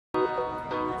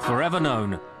forever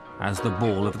known as the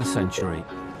ball of the century.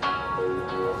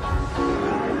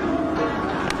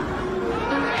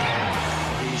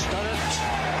 He's done it.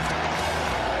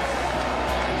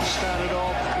 He started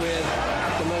off with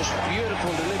the most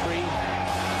beautiful delivery.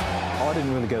 I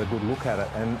didn't really get a good look at it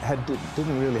and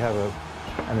didn't really have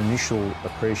an initial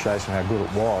appreciation of how good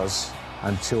it was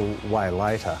until way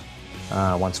later,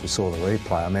 once we saw the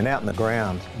replay. I mean, out in the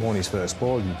ground, Warnie's first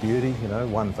ball, you beauty, you know,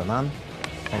 1 for none.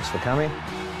 Thanks for coming.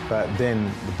 But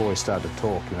then the boys started to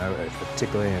talk, you know,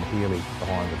 particularly Ian Healy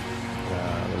behind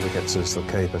the wickets as the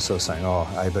keeper, sort of saying, oh,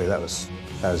 AB, that was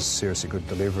seriously good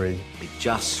delivery. It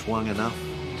just swung enough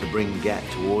to bring Gat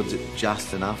towards it,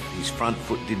 just enough. His front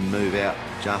foot didn't move out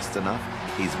just enough.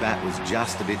 His bat was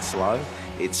just a bit slow.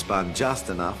 It spun just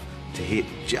enough to hit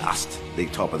just the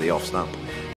top of the off stump.